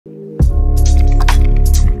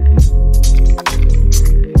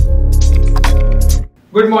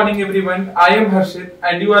Good morning everyone, I am Harshit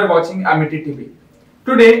and you are watching Amity TV.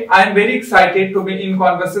 Today I am very excited to be in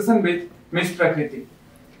conversation with Miss Prakriti.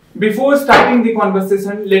 Before starting the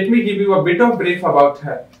conversation, let me give you a bit of brief about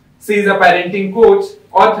her. She is a parenting coach,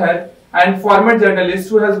 author and former journalist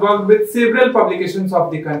who has worked with several publications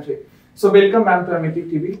of the country. So welcome ma'am to Amity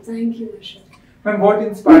TV. Thank you, Harshit. Ma'am, what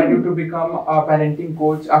inspired you to become a parenting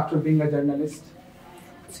coach after being a journalist?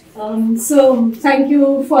 So thank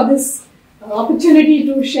you for this opportunity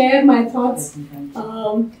to share my thoughts.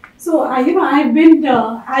 I've been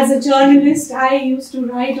as a journalist. I used to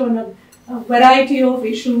write on a variety of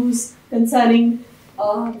issues concerning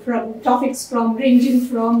from topics ranging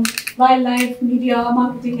from wildlife, media,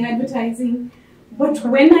 marketing, advertising. But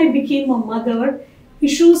when I became a mother,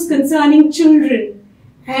 issues concerning children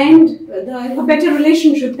and a better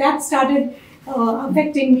relationship that started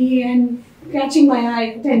affecting me and catching my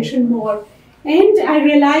attention more. And I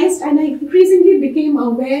realized and I increasingly became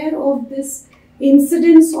aware of this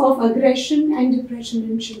incidence of aggression and depression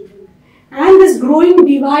in children and this growing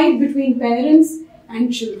divide between parents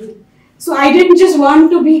and children. So I didn't just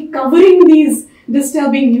want to be covering these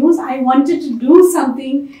disturbing news, I wanted to do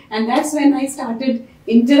something, and that's when I started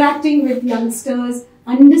interacting with youngsters,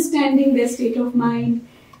 understanding their state of mind,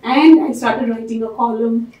 and I started writing a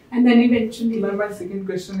column, and then eventually... My second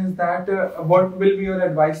question is that what will be your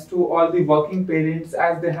advice to all the working parents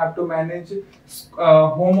as they have to manage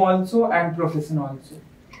home also and profession also?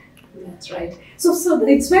 That's right. So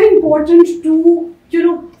it's very important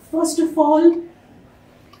to, first of all,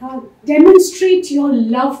 demonstrate your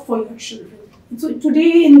love for your children. So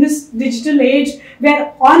today in this digital age,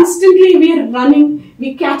 where constantly we are running,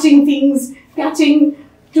 we're catching things,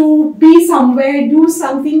 to be somewhere, do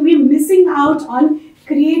something, we're missing out on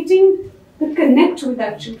creating the connect with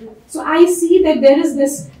our children. So I see that there is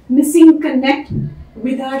this missing connect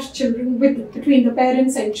with our children, between the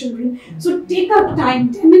parents and children. So take out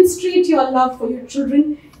time, demonstrate your love for your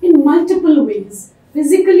children in multiple ways,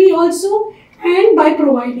 physically also, and by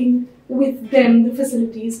providing with them the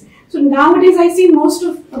facilities. So nowadays I see most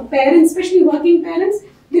of parents, especially working parents,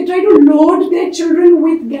 they try to load their children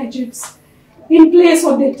with gadgets in place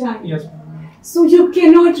of their time. Yes. So you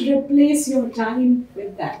cannot replace your time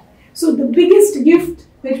with that. So the biggest gift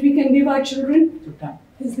that we can give our children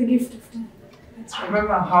is the gift of time. That's right.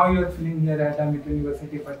 Remember how you are feeling here at Amity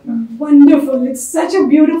University, Patna? Wonderful. It's such a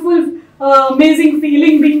beautiful, amazing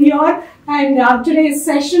feeling being here. And today's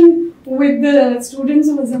session with the students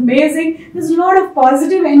was amazing. There's a lot of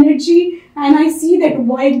positive energy, and I see that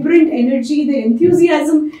vibrant energy, the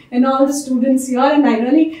enthusiasm in all the students here, and I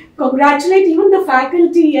really congratulate even the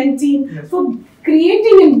faculty and team for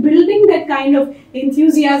creating and building that kind of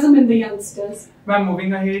enthusiasm in the youngsters. Ma'am,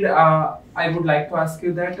 moving ahead, I would like to ask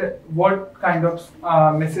you that what kind of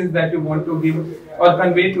message that you want to give or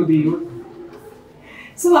convey to the youth?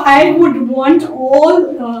 So I would want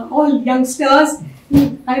all youngsters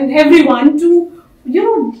and everyone to,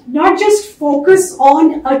 not just focus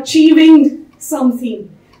on achieving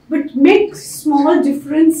something, but make small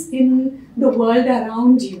difference in the world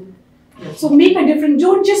around you. So make a difference.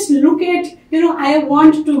 Don't just look at, I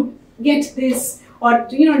want to get this or,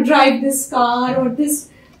 drive this car or this.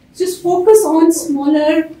 Just focus on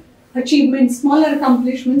smaller achievements, smaller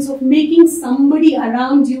accomplishments of making somebody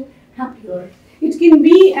around you happier. It can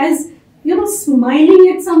be as,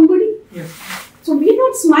 smiling at somebody. Yes. So we're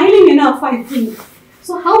not smiling enough, I think.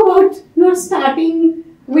 So how about starting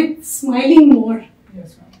with smiling more?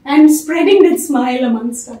 Yes, ma'am. And spreading that smile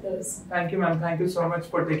amongst others. Thank you, ma'am. Thank you so much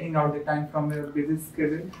for taking out the time from your busy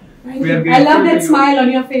schedule. Thank you. I love that smile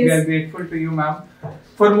on your face. We are grateful to you, ma'am.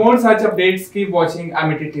 For more such updates, keep watching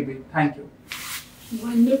Amity TV. Thank you.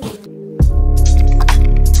 Wonderful.